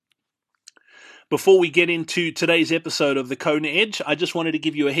Before we get into today's episode of the Kona Edge, I just wanted to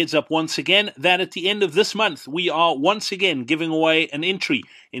give you a heads up once again that at the end of this month, we are once again giving away an entry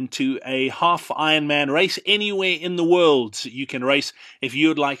into a half Ironman race anywhere in the world. You can race if you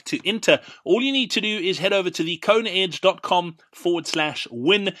would like to enter. All you need to do is head over to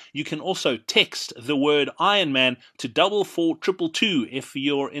thekonaedge.com/win. You can also text the word Ironman to 44222 if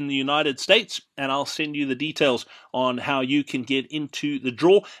you're in the United States, and I'll send you the details on how you can get into the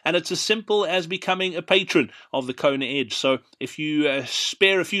draw. And it's as simple as becoming a patron of the Kona Edge. So if you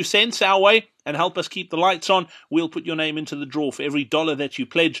spare a few cents our way and help us keep the lights on, we'll put your name into the draw. For every $1 that you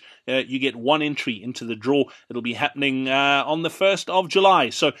pledge, you get one entry into the draw. It'll be happening on the 1st of July.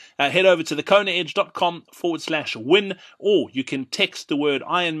 So head over to thekonaedge.com/win, or you can text the word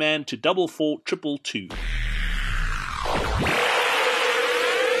Ironman to 44222.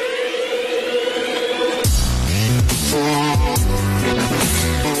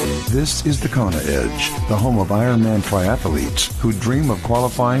 This is the Kona Edge, the home of Ironman triathletes who dream of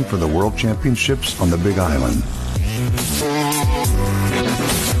qualifying for the World Championships on the Big Island.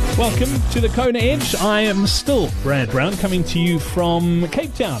 Welcome to the Kona Edge. I am still Brad Brown, coming to you from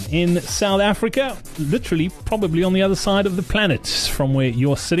Cape Town in South Africa, literally probably on the other side of the planet from where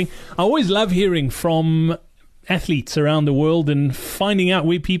you're sitting. I always love hearing from athletes around the world and finding out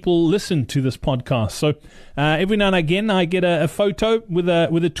where people listen to this podcast. So every now and again I get a photo with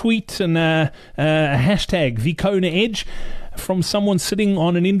a tweet and a hashtag the Kona Edge from someone sitting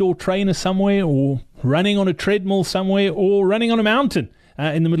on an indoor trainer somewhere, or running on a treadmill somewhere, or running on a mountain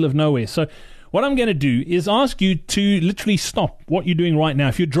in the middle of nowhere. So what I'm going to do is ask you to literally stop what you're doing right now.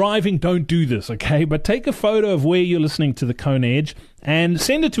 If you're driving, don't do this, okay? But take a photo of where you're listening to the Kona Edge and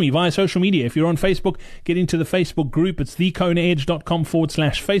send it to me via social media. If you're on Facebook, get into the Facebook group. It's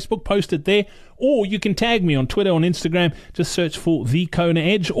thekonaedge.com/Facebook. Post it there. Or you can tag me on Twitter, on Instagram. Just search for The Kona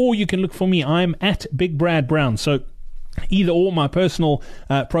Edge. Or you can look for me. I'm at Big Brad Brown. So either or. My personal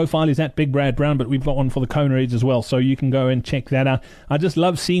profile is at Big Brad Brown, but we've got one for the Kona Edge as well, so you can go and check that out. I just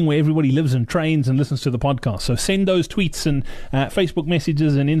love seeing where everybody lives and trains and listens to the podcast. So send those tweets and Facebook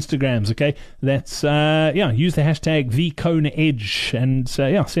messages and Instagrams, okay? That's, use the hashtag The Kona Edge and,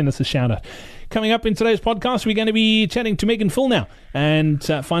 send us a shout out. Coming up in today's podcast, we're going to be chatting to Megan Phil now and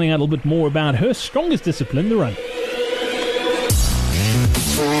finding out a little bit more about her strongest discipline, the run.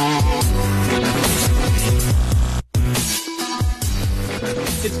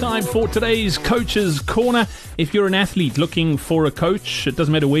 It's time for today's Coach's Corner. If you're an athlete looking for a coach, it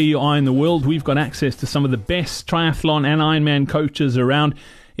doesn't matter where you are in the world, we've got access to some of the best triathlon and Ironman coaches around.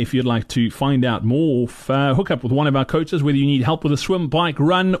 If you'd like to find out more, hook up with one of our coaches, whether you need help with a swim, bike,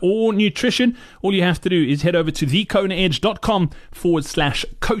 run, or nutrition, all you have to do is head over to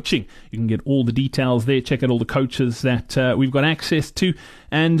thekonaedge.com/coaching. You can get all the details there, check out all the coaches that we've got access to.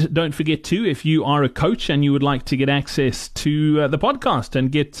 And don't forget to, if you are a coach and you would like to get access to the podcast and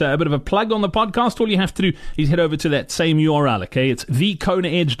get a bit of a plug on the podcast, all you have to do is head over to that same URL, okay? It's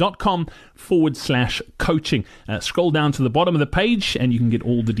thekonaedge.com/coaching. Scroll down to the bottom of the page and you can get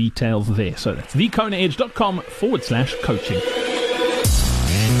all the details there. So that's thekonaedge.com/coaching.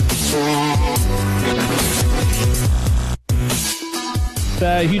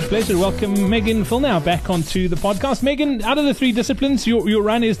 Huge pleasure to welcome Megan Phil now back onto the podcast. Megan, out of the three disciplines, your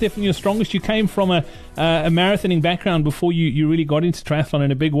run is definitely your strongest. You came from a marathoning background before you really got into triathlon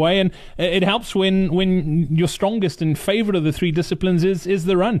in a big way, and it helps when your strongest and favorite of the three disciplines is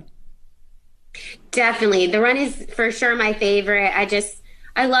the run. Definitely. The run is for sure my favorite.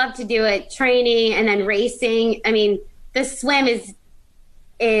 I love to do it, training and then racing. I mean, the swim is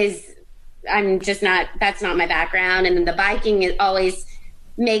that's not my background. And then the biking is always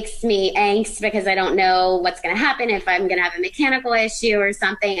makes me angst because I don't know what's going to happen, if I'm going to have a mechanical issue or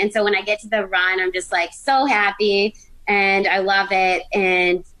something. And so when I get to the run, I'm just like so happy and I love it.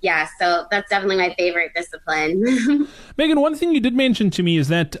 And yeah, so that's definitely my favorite discipline. Megan, one thing you did mention to me is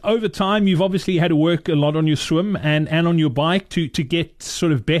that over time you've obviously had to work a lot on your swim and on your bike to get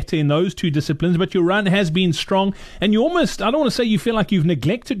sort of better in those two disciplines, but your run has been strong, and you almost, I don't want to say you feel like you've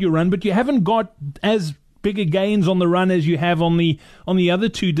neglected your run, but you haven't got as bigger gains on the run as you have on the other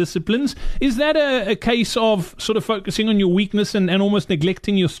two disciplines. Is that a case of sort of focusing on your weakness and almost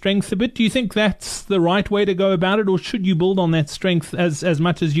neglecting your strength a bit? Do you think that's the right way to go about it, or should you build on that strength as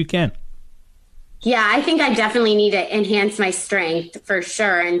much as you can? Yeah, I think I definitely need to enhance my strength for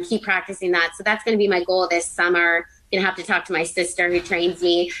sure and keep practicing that. So that's going to be my goal this summer. I'm going to have to talk to my sister who trains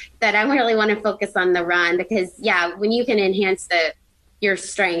me, that I really want to focus on the run because, yeah, when you can enhance your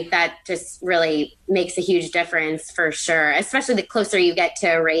strength, that just really makes a huge difference for sure, especially the closer you get to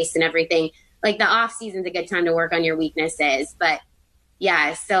a race and everything. Like the off season's a good time to work on your weaknesses, but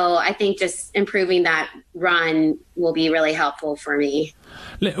yeah, so I think just improving that run will be really helpful for me.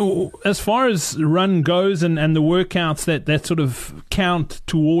 As far as run goes and the workouts that sort of count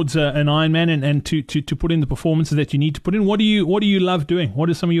towards an Ironman and to put in the performances that you need to put in, what do you love doing? What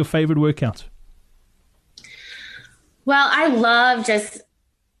are some of your favorite workouts? Well, I love just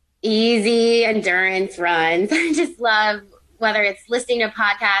easy endurance runs. I just love whether it's listening to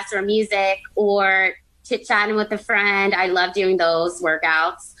podcasts or music or chit-chatting with a friend. I love doing those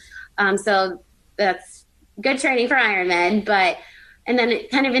workouts. So that's good training for Ironman. And then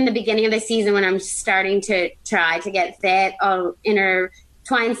kind of in the beginning of the season when I'm starting to try to get fit, I'll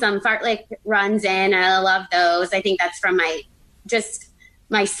intertwine some fartlek runs in. I love those. I think that's from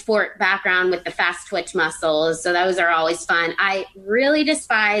my sport background with the fast twitch muscles. So those are always fun. I really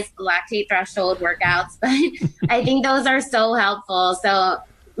despise lactate threshold workouts, but I think those are so helpful. So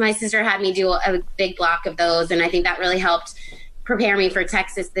my sister had me do a big block of those, and I think that really helped prepare me for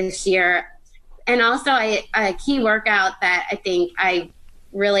Texas this year. And also a key workout that I think I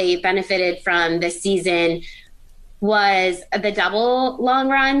really benefited from this season was the double long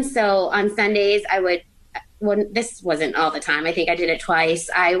run. So on Sundays, this wasn't all the time. I think I did it twice.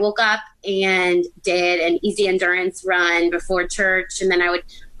 I woke up and did an easy endurance run before church, and then I would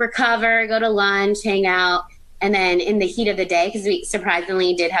recover, go to lunch, hang out. And then in the heat of the day, because we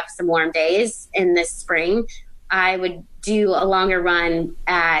surprisingly did have some warm days in this spring, I would do a longer run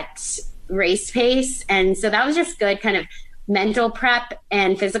at race pace. And so that was just good kind of mental prep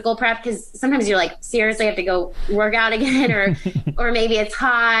and physical prep, because sometimes you're like, seriously, I have to go work out again, or maybe it's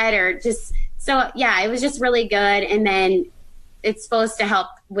hot, or just, so yeah, it was just really good. And then it's supposed to help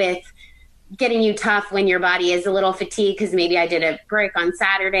with getting you tough when your body is a little fatigued, because maybe I did a break on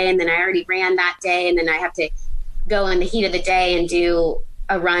Saturday and then I already ran that day, and then I have to go in the heat of the day and do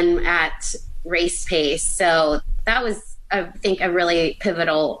a run at race pace. So that was, I think, a really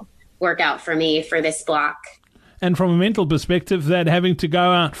pivotal workout for me for this block. And from a mental perspective, that having to go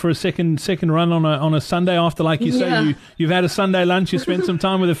out for a second run on a Sunday after, like you say, you've had a Sunday lunch, you spent some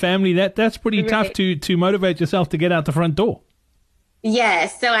time with the family, that's pretty tough to motivate yourself to get out the front door.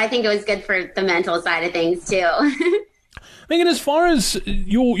 Yes, so I think it was good for the mental side of things too. Megan, as far as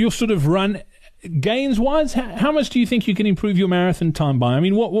your sort of run gains wise, how much do you think you can improve your marathon time by? I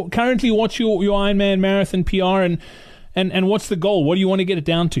mean, what currently what's your Ironman marathon PR and what's the goal? What do you want to get it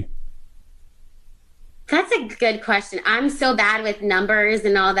down to? That's a good question. I'm so bad with numbers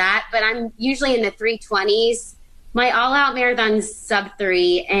and all that, but I'm usually in the 320s. My all-out marathon's sub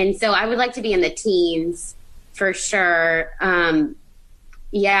 3, and so I would like to be in the teens for sure. If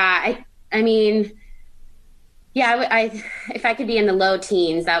I could be in the low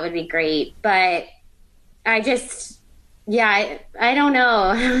teens, that would be great. But I don't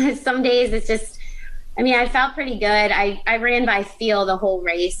know. Some days it's just, I felt pretty good. I ran by feel the whole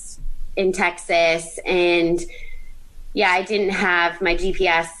race in Texas, and I didn't have my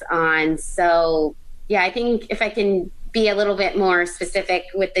GPS on. So I think if I can be a little bit more specific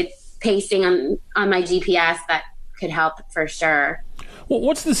with the pacing on my GPS, that could help for sure. Well,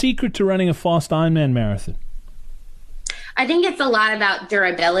 what's the secret to running a fast Ironman marathon? I think it's a lot about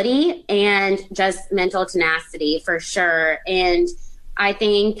durability and just mental tenacity for sure. And I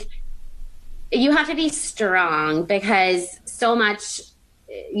think you have to be strong because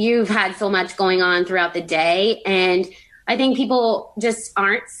you've had so much going on throughout the day. And I think people just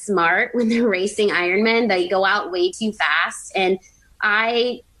aren't smart when they're racing Ironman. They go out way too fast. And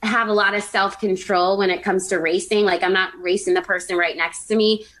I have a lot of self-control when it comes to racing. Like, I'm not racing the person right next to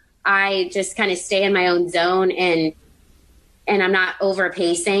me. I just kind of stay in my own zone and I'm not over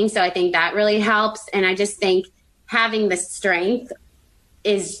pacing. So I think that really helps. And I just think having the strength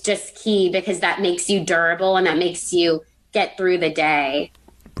is just key, because that makes you durable and that makes you get through the day.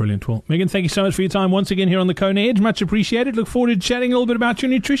 Brilliant. Well, Megan, thank you so much for your time once again here on the Kona Edge. Much appreciated. Look forward to chatting a little bit about your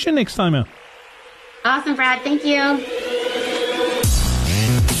nutrition next time out. Awesome, Brad. Thank you.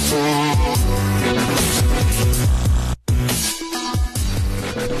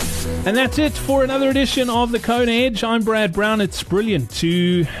 And that's it for another edition of the Kona Edge. I'm Brad Brown. It's brilliant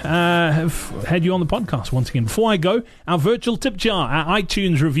to have had you on the podcast once again. Before I go, our virtual tip jar, our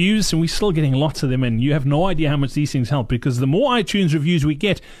iTunes reviews, and we're still getting lots of them, and you have no idea how much these things help, because the more iTunes reviews we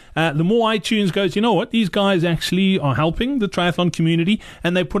get, the more iTunes goes, you know what, these guys actually are helping the triathlon community,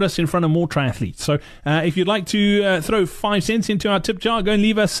 and they put us in front of more triathletes. So if you'd like to throw 5 cents into our tip jar, go and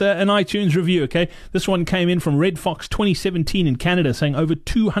leave us an iTunes review, okay? This one came in from Red Fox 2017 in Canada, saying over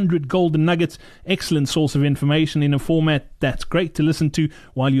 200 golden nuggets. Excellent source of information in a format that's great to listen to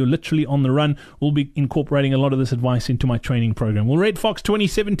while you're literally on the run. We'll be incorporating a lot of this advice into my training program. Well, Red Fox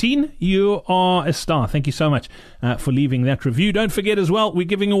 2017, you are a star. Thank you so much for leaving that review. Don't forget as well, we're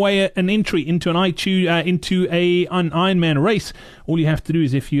giving away an entry into an Ironman race. All you have to do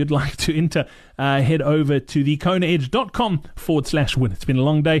is, if you'd like to enter, head over to thekonaedge.com/win. It's been a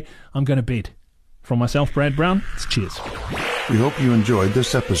long day. I'm going to bed. From myself, Brad Brown, it's cheers. We hope you enjoyed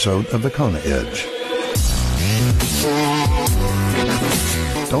this episode of The Kona Edge.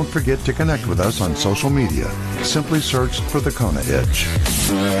 Don't forget to connect with us on social media. Simply search for The Kona Edge.